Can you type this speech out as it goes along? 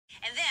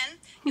And then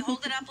you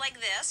hold it up like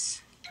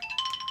this,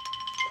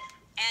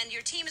 and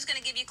your team is going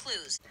to give you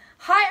clues.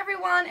 Hi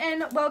everyone,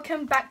 and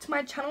welcome back to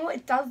my channel.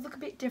 It does look a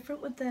bit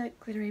different with the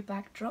glittery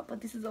backdrop, but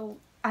this is all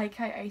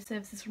aka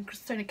services from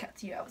Kristina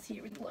I was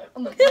here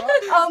on the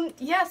floor.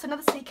 Yeah, so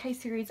another CK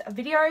series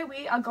video.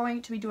 We are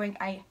going to be doing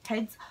a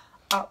heads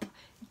up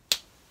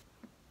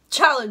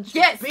challenge.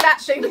 Yes, bitch.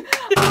 That thing.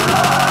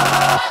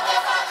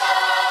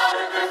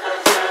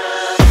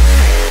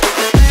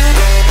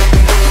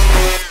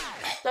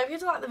 Don't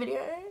forget to like the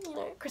video, you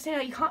know.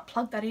 Kristina, you can't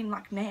plug that in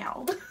like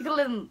now. You gotta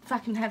let them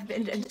fucking have a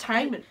bit of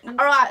entertainment.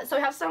 Alright, so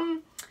we have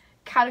some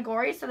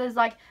categories. So there's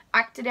like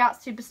acted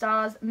out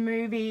superstars,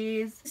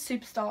 movies,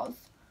 superstars.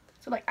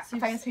 So like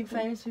famous people.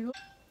 Famous people.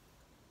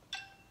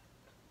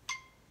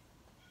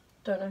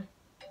 Don't know.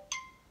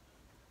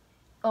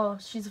 Oh,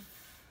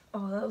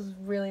 oh, that was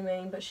really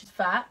mean, but she's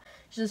fat.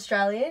 She's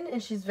Australian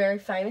and she's very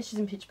famous. She's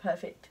in Pitch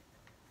Perfect.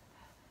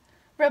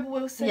 Rebel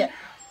Wilson. Yeah.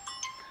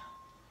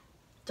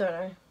 Don't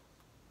know.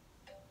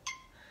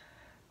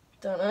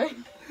 Don't know.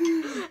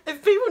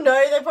 If people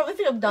know, they probably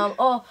think I'm dumb.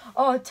 I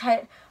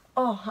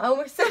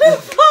almost said it.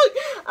 Fuck.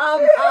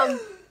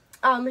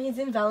 He's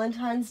in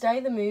Valentine's Day,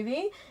 the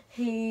movie.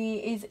 He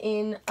is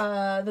in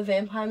the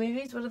vampire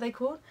movies. What are they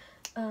called?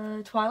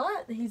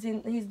 Twilight. He's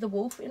the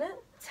wolf in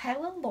it.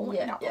 Taylor Lautner.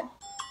 Yeah, yeah.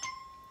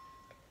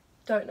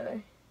 Don't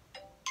know.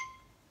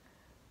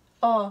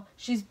 Oh,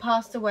 she's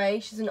passed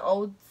away. She's an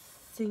old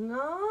singer.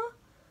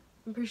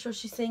 I'm pretty sure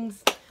she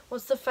sings.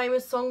 What's the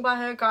famous song by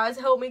her? Guys,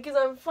 help me, because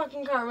I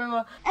fucking can't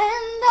remember.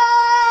 And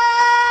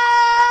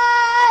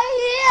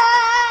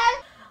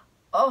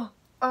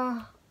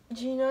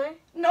do you know?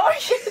 No.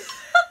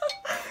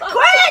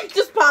 Quick!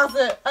 Just pass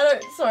it.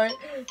 Sorry.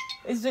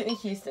 It's Whitney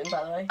Houston,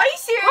 by the way. Are you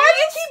serious? Why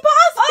did she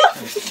pass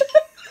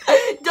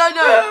it? Don't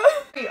know.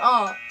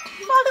 Oh,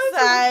 fuck's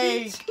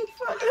sake.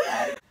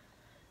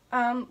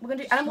 We're gonna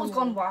do Animals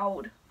Gone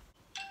Wild.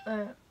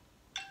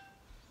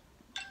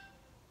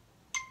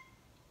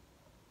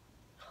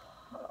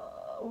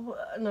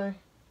 No.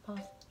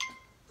 Pass.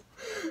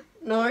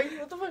 No.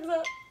 What the fuck is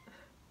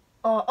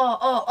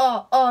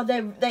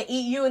that? They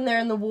eat you and they're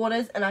in the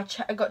waters, and I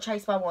got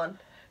chased by one.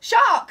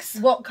 Sharks.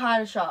 What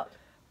kind of shark?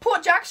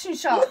 Port Jackson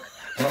shark.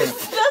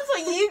 That's what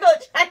you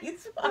got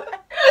chased by.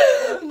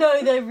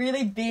 No, they're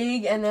really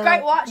big and they're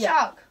Great white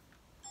shark.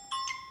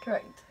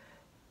 Correct.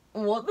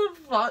 What the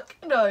fuck?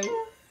 No.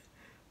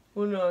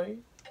 Well, no.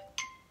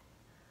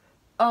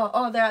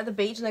 Oh, they're at the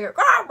beach and they go.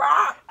 Rah,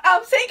 rah.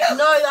 Seagulls.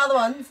 No, the other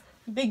ones.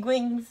 Big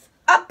wings.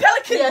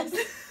 Pelicans.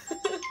 Yes.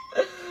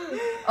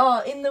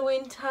 Oh, in the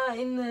winter,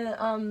 in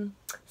the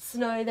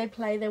snow, they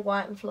play. They're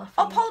white and fluffy.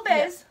 Oh, polar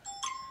bears. Yep.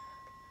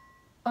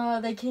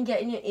 Oh, they can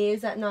get in your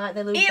ears at night.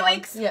 They're little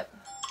Earwigs. bugs. Yep.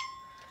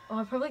 Oh,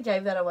 I probably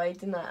gave that away,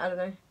 didn't I? I don't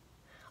know.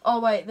 Oh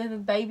wait, they're the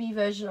baby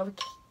version of a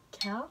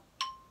cow.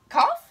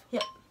 Calf.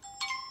 Yep.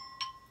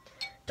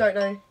 Don't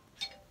know.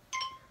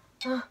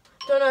 Don't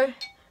know.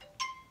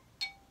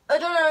 I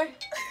don't know.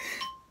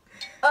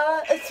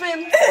 It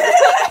swims.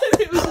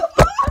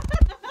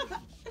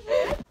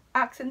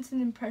 Accents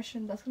and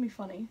impression. That's gonna be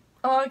funny.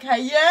 Oh, okay,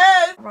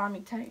 yes.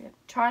 Rhyming. Take it.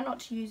 Try not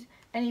to use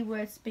any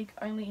words. Speak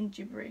only in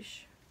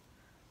gibberish.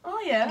 Oh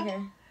yeah.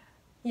 Okay.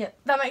 Yep.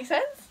 That makes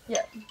sense.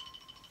 Yep.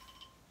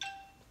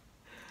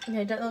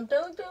 Okay, don't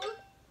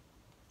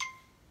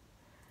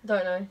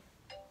know.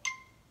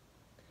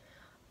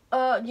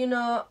 You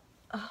know.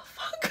 Oh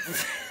fuck.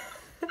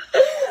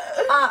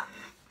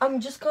 I'm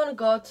just gonna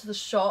go to the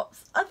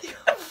shops. I think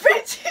I'm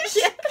British.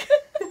 Yeah.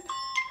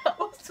 That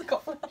was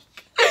Scotland.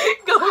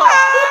 Go on.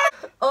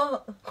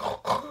 Oh.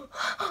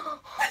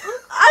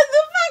 I'm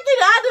the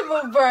fucking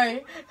animal, bro.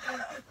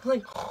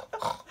 Like,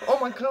 oh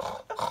my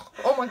god.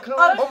 Oh my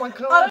god. Oh my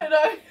god. I don't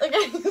know.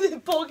 Okay, the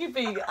porky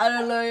pig. I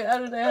don't know how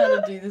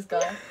to do this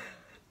guy.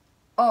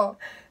 Oh.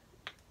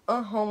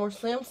 Homer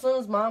Simpson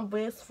is my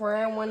best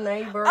friend when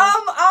neighbor. Not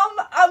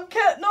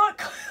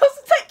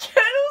take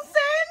Colonel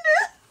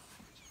Sanders.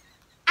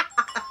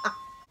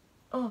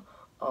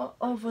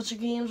 Put your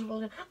games.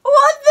 What the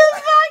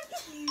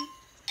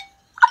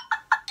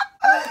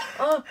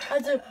fuck? I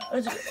do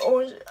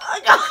orange.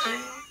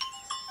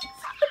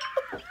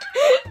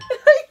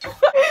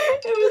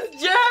 It was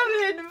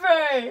German,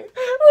 bro.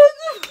 What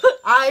the fuck?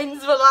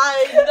 Eins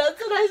verleihen. That's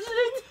what I should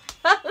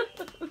have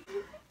done.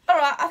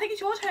 Alright, I think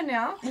it's your turn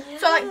now. Yeah.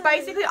 So like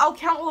basically I'll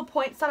count all the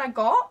points that I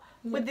got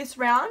with this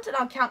round and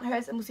I'll count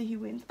hers and we'll see who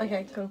wins.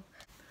 Okay, cool.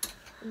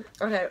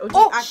 Okay, we'll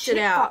just act it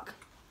out. Fuck.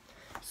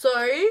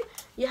 So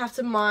you have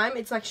to mime.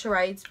 It's like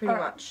charades pretty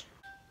much.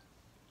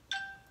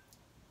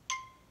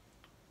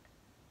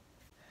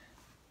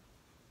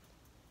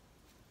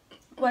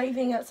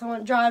 Waving at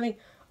someone, driving.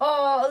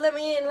 Oh, let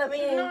me in.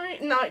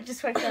 No,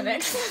 just wait for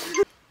next.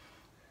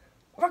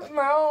 Rock and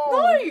roll.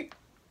 No.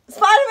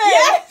 Spider-Man.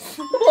 Yes.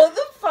 What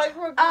the fuck,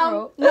 rock and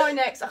roll? No,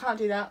 next. I can't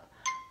do that.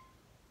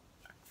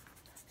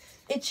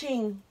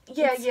 Itching.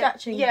 Yeah,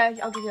 Scratching. Yeah,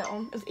 I'll give you that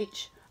one. It was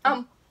itch.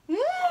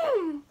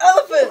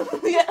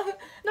 Elephant. Yeah.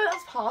 No,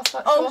 that's past.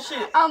 Oh sure.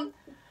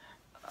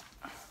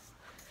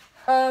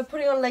 shit.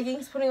 Putting on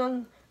leggings. Putting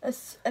on a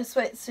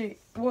sweatsuit.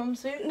 warm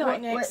suit? No,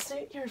 next.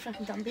 Wetsuit? You're a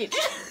fucking dumb bitch.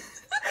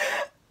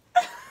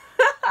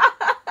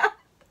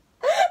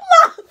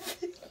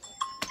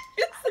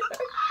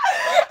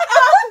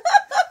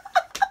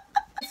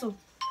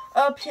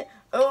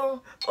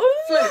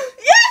 Flute.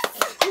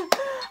 Yes!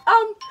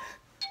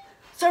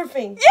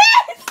 Surfing.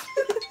 Yes!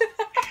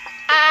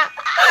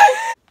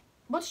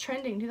 What's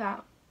trending? Do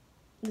that.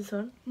 This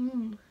one.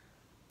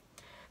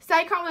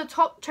 Say come up with the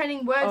top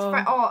trending words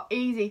for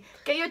easy.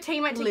 Get your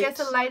teammate to guess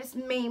Lit. the latest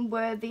meme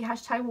worthy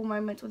hashtag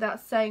moment without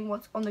saying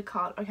what's on the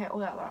card. Okay, all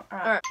that.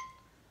 Alright.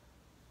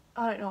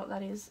 I don't know what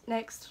that is.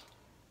 Next.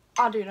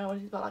 I do know what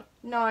it is, but like,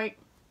 no.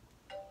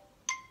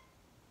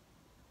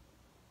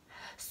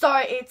 So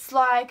it's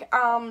like,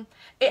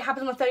 it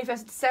happens on the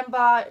 31st of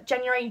December,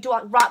 January, you do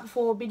it right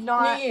before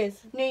midnight. New Year's.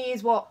 New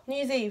Year's what? New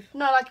Year's Eve.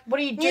 No, like, what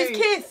do you do? New Year's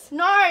kiss.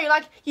 No,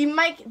 like, you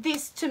make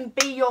this to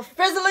be your...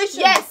 Resolution.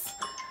 Yes!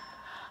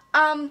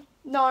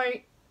 No.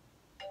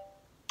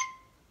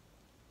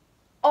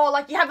 Or,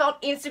 like, you have it on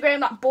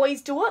Instagram, like,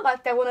 boys do it,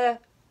 like, they wanna,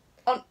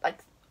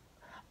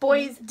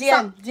 boys...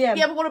 DM. Yeah,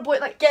 but what a boy,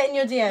 like... Get in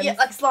your DMs. Yeah,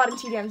 like, slide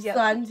into your DMs, yeah.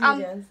 Slide into your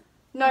DMs.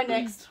 No,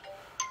 next.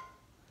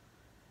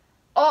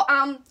 Or,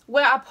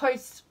 where I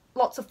post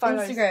lots of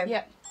photos. Instagram.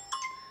 Yeah.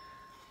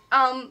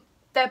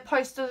 They're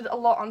posted a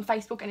lot on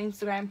Facebook and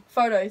Instagram.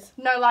 Photos.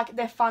 No, like,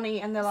 they're funny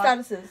and they're like...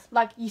 Statuses.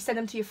 Like, you send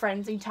them to your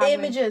friends and you tag them.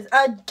 Images.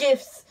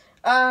 GIFs.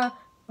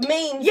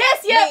 Memes.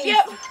 Yes,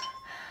 yep.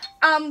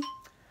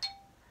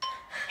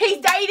 He's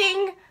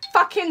dating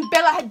fucking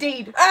Bella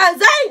Hadid.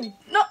 Zayn.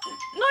 No,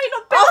 you're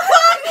not Bella. Oh,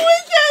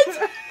 fuck,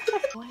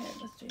 Wicked. Go ahead,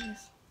 let's do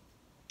this.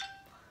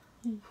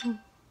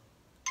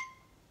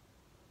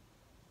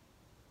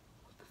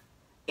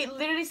 It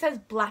literally says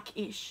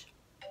blackish.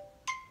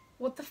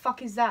 What the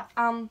fuck is that?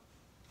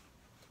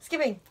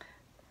 Skipping.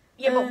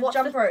 Yeah, but what's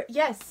jump rope.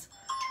 Yes.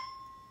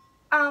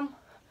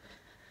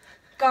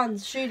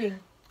 Guns. Shooting.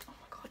 Oh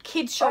my god,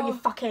 kids show you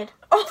fuckhead.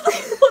 Oh, what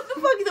the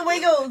fuck are the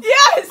Wiggles?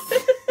 Yes.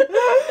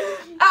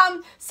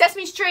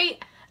 Sesame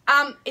Street.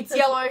 It's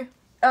yellow.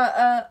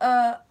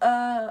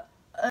 A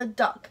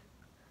duck.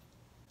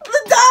 The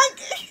duck.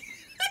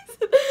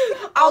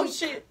 Oh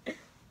shit.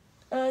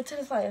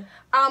 Tennis player.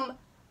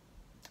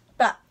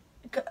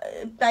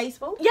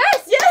 Baseball.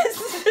 Yes.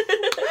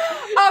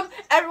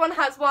 Everyone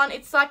has one.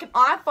 It's like an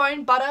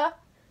iPhone, but a...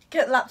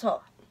 Get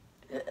laptop.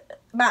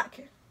 Mac.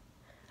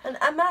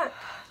 A Mac.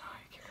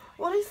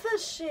 What is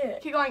this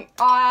shit? Keep going.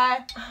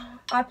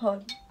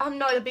 iPod.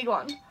 No, the big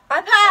one.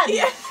 iPad.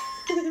 Yes.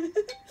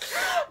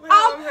 My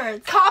arm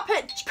hurts.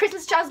 Carpet,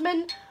 Princess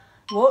Jasmine.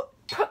 What?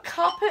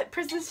 Carpet,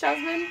 Princess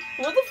Jasmine.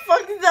 What the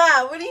fuck is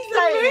that? What are you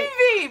saying? The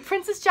movie,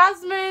 Princess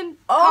Jasmine.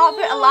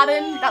 Carpet,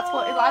 Aladdin. That's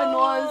what Aladdin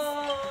was.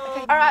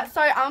 Okay. All right,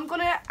 so I'm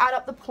gonna add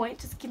up the point.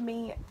 Just give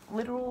me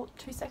literal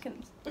 2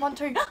 seconds. 1,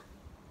 2.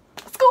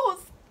 Scores.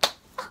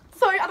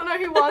 Sorry, I don't know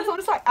who won. So I'm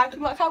just like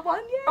acting like I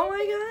won. Yeah. Oh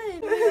my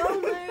god. We all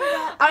know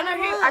that. I don't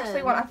know who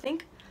actually won.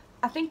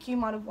 I think you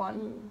might have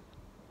won.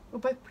 We're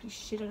both pretty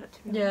shit at it,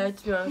 to be honest. Yeah,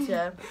 to be honest,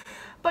 yeah.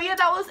 But yeah,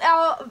 that was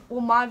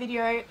my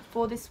video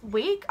for this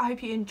week. I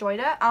hope you enjoyed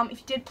it. If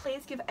you did,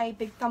 please give a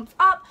big thumbs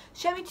up,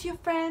 share it to your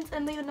friends,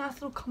 and leave a nice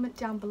little comment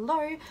down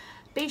below.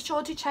 Be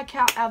sure to check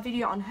out our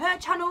video on her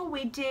channel.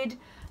 We did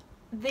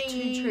the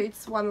 2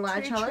 truths, 1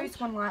 lie challenge. 2 truths,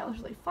 1 lie. It was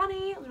really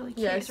funny. It was really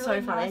cute. Yeah, it's so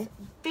really funny. Nice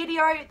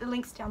video. The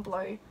link's down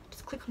below.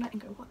 Just click on it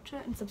and go watch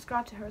it and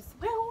subscribe to her as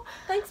well.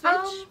 Thanks,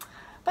 bitch.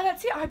 But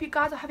that's it. I hope you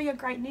guys are having a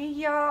great new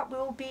year.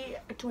 We'll be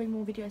doing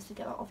more videos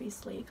together,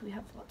 obviously, because we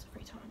have lots of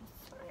free time.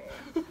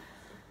 So,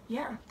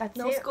 yeah, that's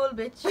it. No school,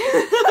 bitch.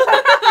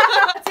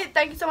 That's it.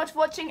 Thank you so much for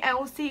watching, and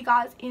we'll see you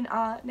guys in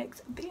our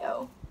next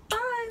video.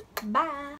 Bye. Bye.